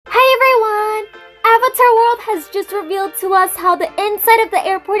Avatar World has just revealed to us how the inside of the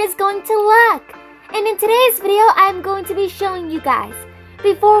airport is going to look. And in today's video, I'm going to be showing you guys.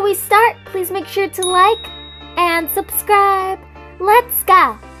 Before we start, please make sure to like and subscribe. Let's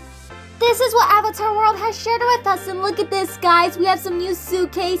go. This is what Avatar World has shared with us, and look at this, guys. We have some new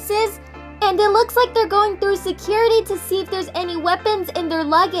suitcases, and it looks like they're going through security to see if there's any weapons in their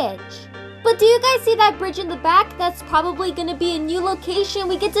luggage. But do you guys see that bridge in the back? That's probably going to be a new location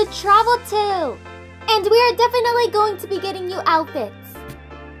we get to travel to. And we are definitely going to be getting new outfits.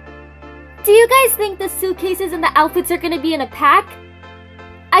 Do you guys think the suitcases and the outfits are going to be in a pack?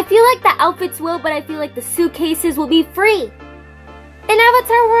 I feel like the outfits will, but I feel like the suitcases will be free. In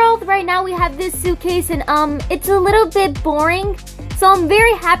Avatar World, right now we have this suitcase, and it's a little bit boring. So I'm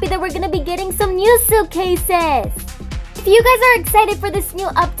very happy that we're going to be getting some new suitcases. If you guys are excited for this new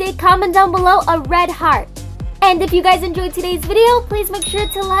update, comment down below a red heart. And if you guys enjoyed today's video, please make sure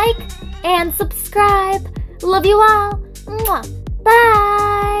to like and subscribe. Love you all. Mwah. Bye.